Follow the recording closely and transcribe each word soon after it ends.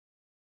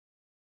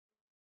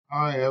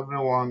Hi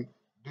everyone,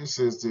 this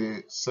is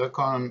the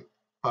second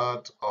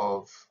part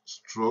of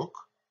stroke,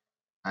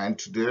 and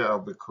today I'll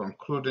be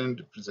concluding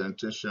the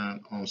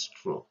presentation on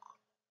stroke.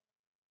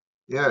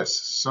 Yes,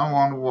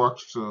 someone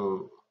walked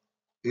to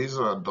his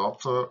or her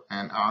doctor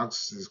and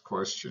asked this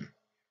question: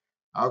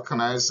 how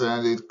can I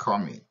sense it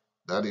coming?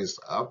 That is,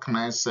 how can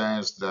I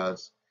sense that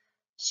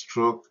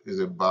stroke is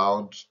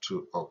about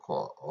to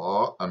occur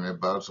or I'm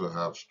about to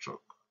have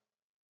stroke?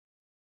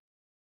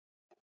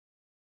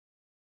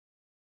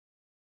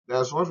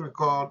 There's what we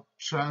call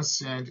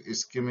transient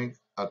ischemic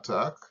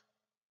attack.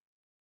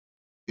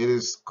 It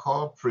is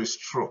called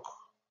pre-stroke.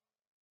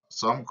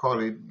 Some call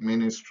it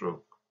mini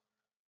stroke.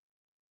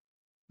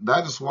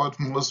 That is what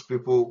most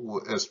people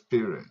will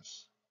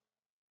experience.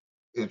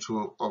 It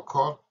will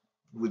occur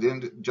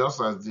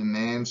just as the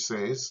name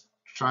says,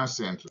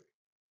 transiently.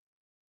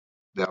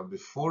 There will be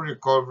full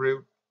recovery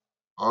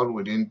all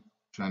within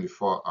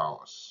 24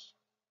 hours.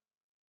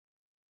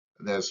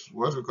 There's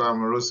what we call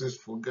amaurosis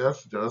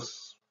fugax,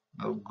 just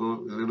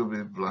go a little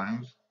bit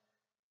blind.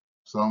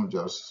 Some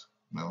just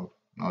not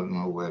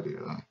know where they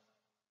are.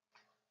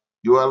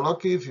 You are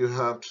lucky if you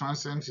have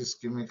transient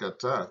ischemic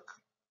attack.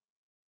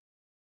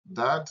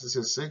 That is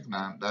a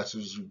signal that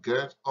you should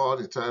get all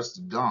the tests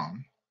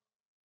done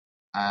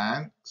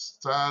and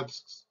start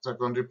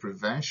secondary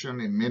prevention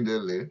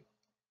immediately,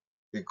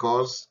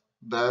 because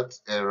that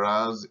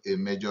arouses a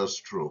major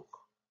stroke.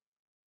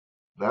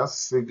 That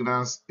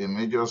signals a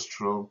major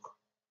stroke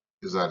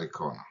is at the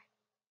corner.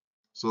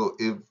 So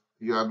if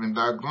you have been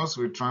diagnosed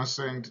with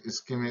transient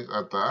ischemic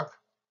attack,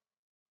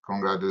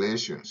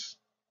 congratulations.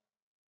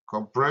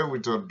 Cooperate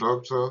with your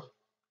doctor,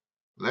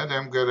 let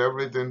them get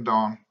everything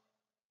done,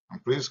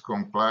 and please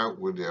comply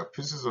with their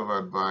pieces of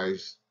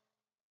advice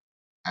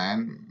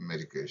and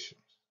medications.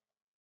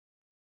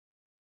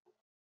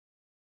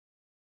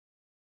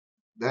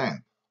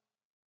 Then,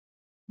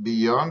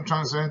 beyond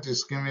transient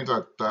ischemic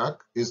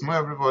attack, it's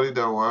not everybody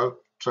that will have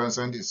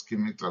transient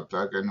ischemic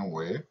attack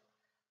anyway,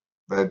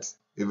 but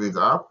if it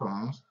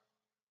happens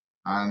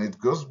and it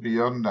goes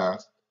beyond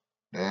that,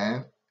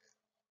 then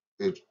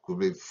it could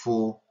be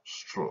full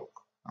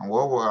stroke. And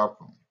what will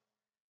happen?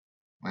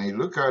 When you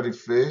look at the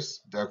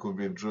face, there could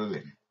be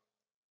drooling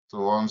to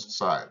one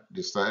side,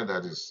 the side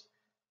that is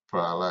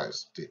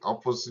paralyzed, the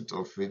opposite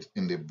of it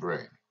in the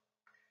brain.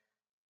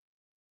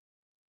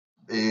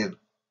 The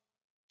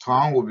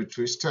tongue will be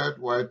twisted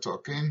while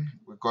talking,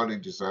 we call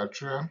it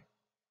dysarthria.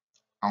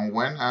 And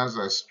when eyes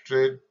are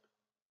straight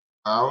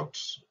out,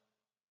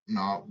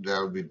 now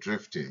there will be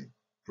drifting,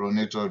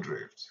 pronator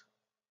drift.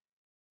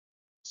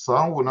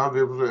 Some will not be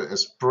able to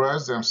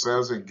express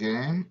themselves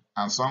again,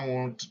 and some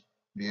won't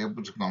be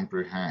able to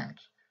comprehend,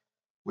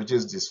 which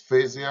is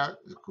dysphasia.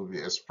 It could be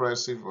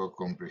expressive or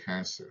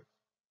comprehensive.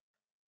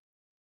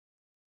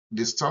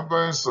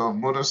 Disturbance of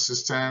motor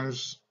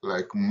systems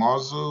like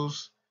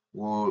muscles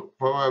will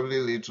probably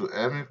lead to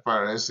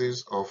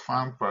hemiparesis or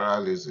fan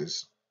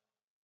paralysis,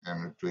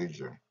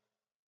 hemiplegia.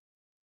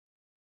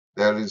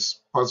 There is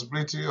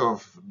possibility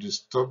of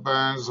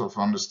disturbance of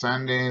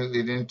understanding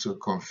leading to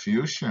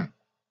confusion.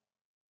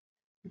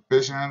 The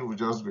patient will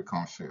just be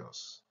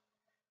confused.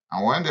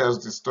 And when there's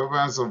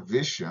disturbance of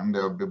vision,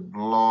 there will be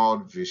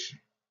blurred vision.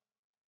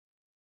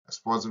 There's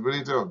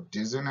possibility of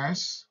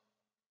dizziness,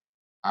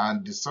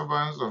 and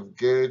disturbance of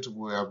gait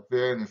will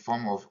appear in the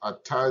form of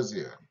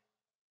ataxia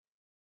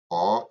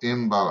or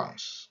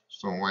imbalance.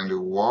 So when they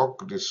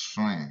walk, they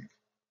swing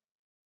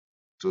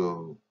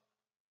to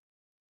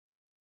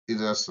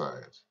either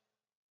side,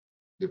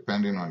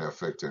 depending on the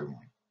affected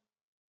one.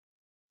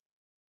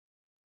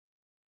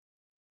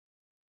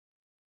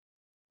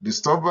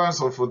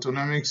 Disturbance of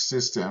autonomic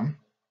system,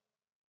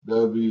 there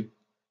will be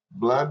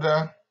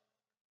bladder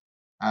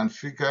and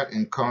fecal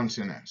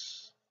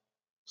incontinence.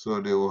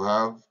 So they will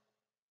have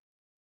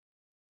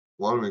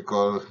what we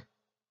call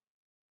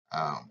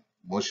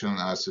motion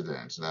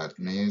accidents. That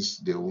means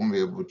they won't be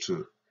able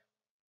to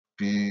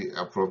pee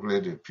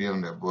appropriately, pee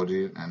on their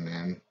body and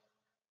then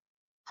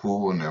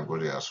poo on their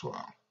body as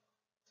well.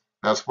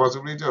 There's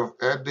possibility of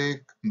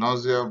headache,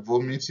 nausea,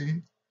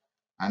 vomiting,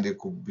 and they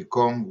could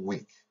become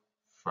weak,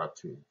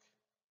 fatigue.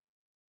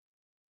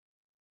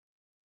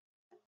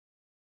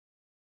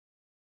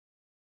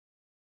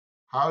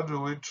 How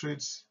do we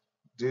treat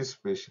this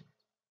patient?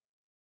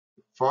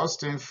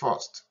 First thing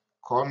first,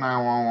 call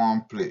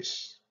 911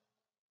 please,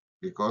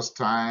 because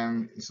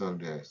time is of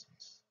the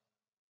essence.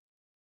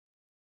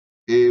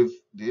 If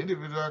the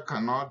individual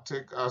cannot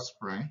take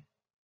aspirin,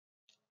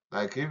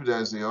 like if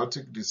there's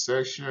aortic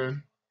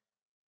dissection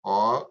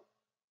or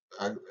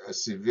a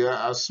severe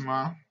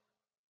asthma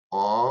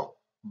or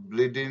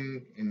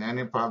bleeding in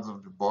any part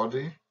of the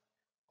body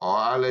or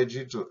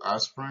allergy to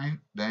aspirin,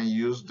 then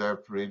use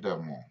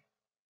dipyridamole.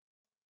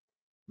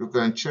 You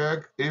can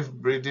check if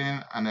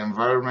breathing and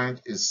environment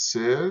is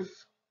safe.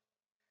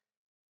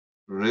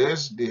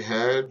 Raise the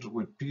head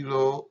with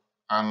pillow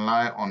and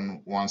lie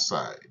on one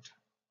side.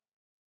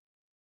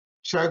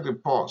 Check the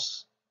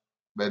pulse.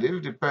 But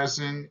if the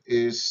person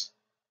is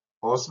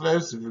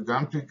pulseless, if you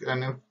can't pick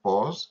any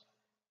pulse,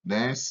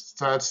 then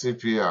start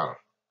CPR.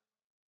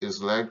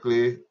 it's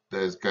likely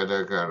there is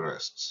cardiac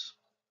arrest.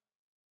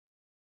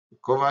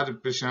 Cover the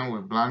patient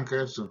with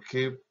blankets to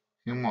keep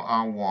him or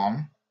her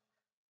warm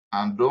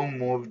and don't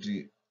move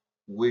the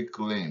weak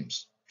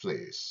limbs,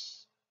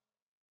 please.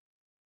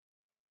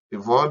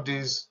 If all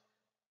these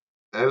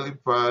early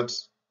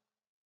parts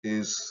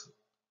is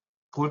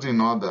put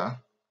in order,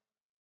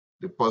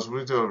 the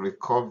possibility of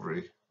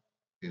recovery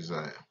is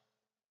higher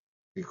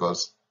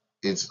because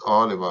it's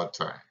all about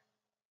time.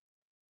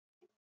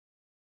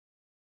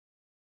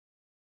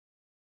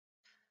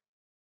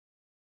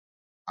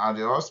 At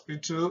the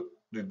hospital,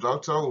 the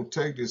doctor will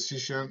take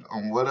decision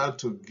on whether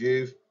to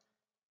give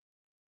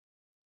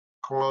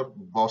clot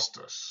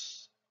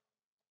busters.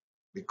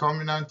 The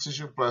combinant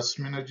tissue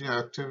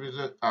plasminogen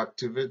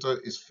activator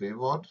is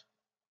favored,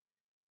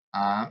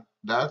 and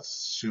that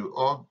should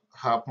all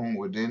happen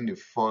within the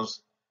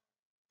first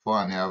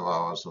 4.5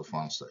 hours of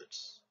onset.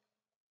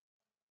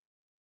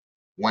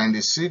 When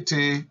the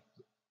CT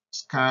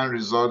scan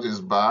result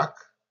is back,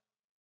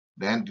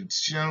 then the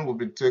decision will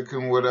be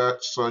taken whether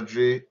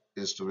surgery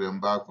is to be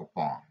embarked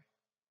upon.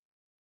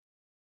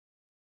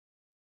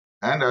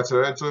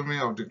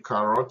 Endarterectomy of the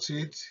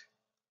carotid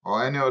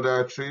or any other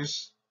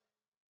arteries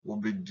will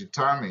be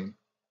determined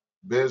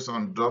based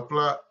on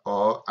Doppler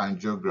or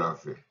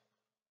angiography.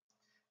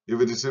 If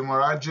it is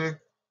hemorrhagic,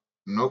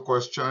 no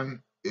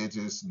question, it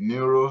is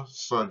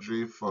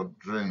neurosurgery for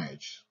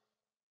drainage.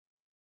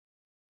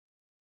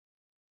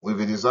 If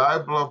it is high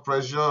blood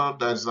pressure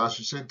that is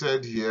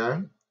associated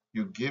here,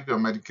 you give your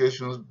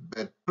medications,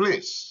 but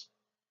please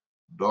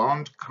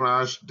don't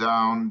crash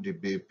down the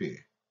BP.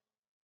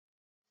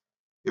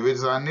 If it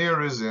is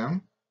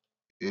aneurysm,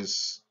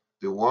 it's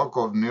the work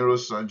of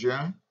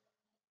neurosurgeon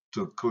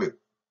to clip,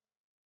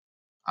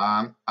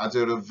 and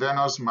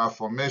arteriovenous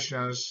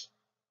malformations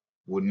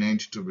would need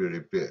to be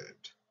repaired.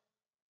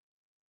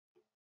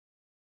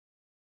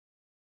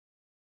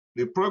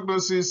 The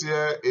prognosis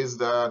here is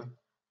that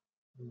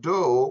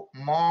though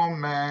more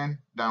men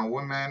than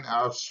women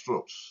have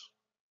strokes,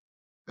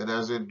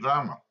 there's a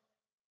drama.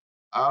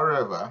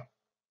 However,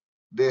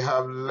 they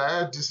have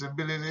less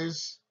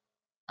disabilities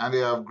and they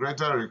have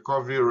greater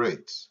recovery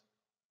rates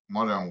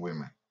more than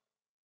women.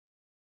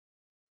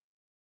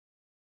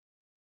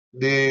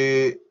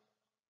 The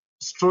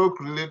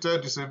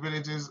stroke-related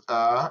disabilities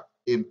are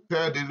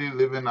impaired daily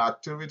living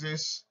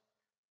activities.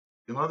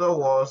 In other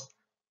words,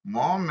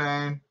 more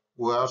men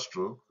will have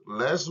stroke,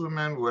 less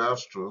women will have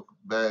stroke,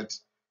 but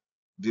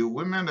the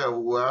women that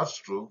will have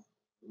stroke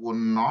will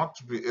not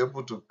be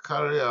able to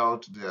carry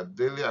out their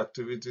daily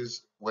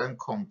activities when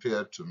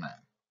compared to men.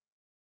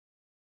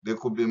 They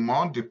could be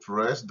more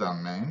depressed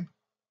than men.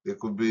 They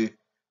could be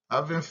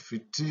having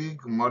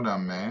fatigue more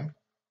than men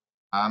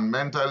and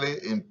mentally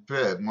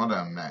impaired more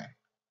than men.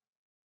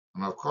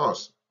 And of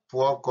course,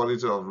 poor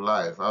quality of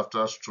life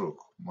after stroke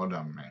more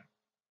than men.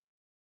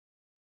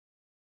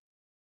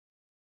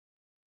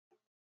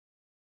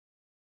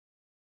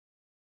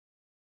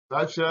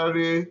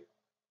 Tertiary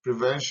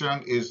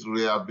prevention is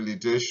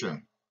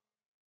rehabilitation.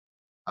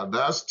 At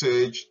that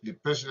stage, the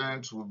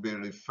patient will be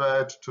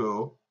referred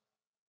to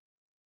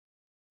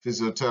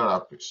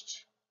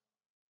physiotherapist.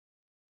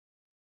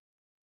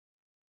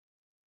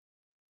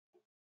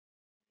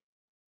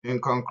 In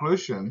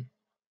conclusion,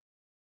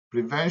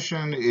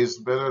 prevention is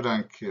better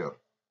than cure.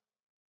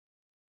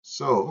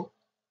 So,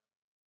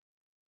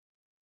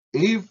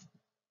 if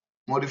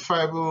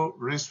modifiable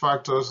risk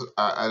factors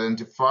are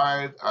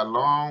identified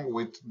along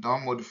with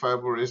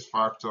non-modifiable risk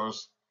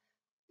factors,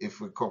 if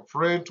we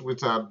cooperate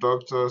with our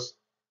doctors,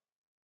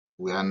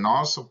 we are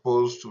not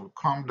supposed to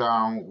come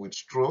down with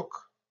stroke.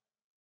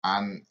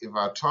 And if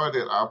at all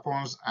it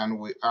happens and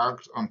we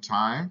act on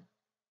time,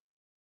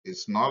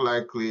 it's not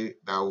likely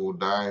that we'll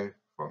die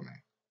from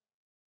it.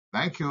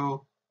 Thank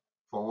you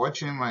for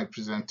watching my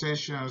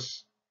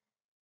presentations.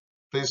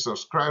 Please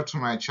subscribe to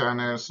my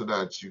channel so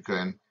that you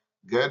can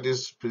get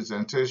these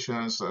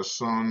presentations as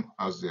soon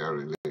as they are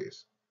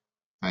released.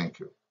 Thank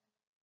you.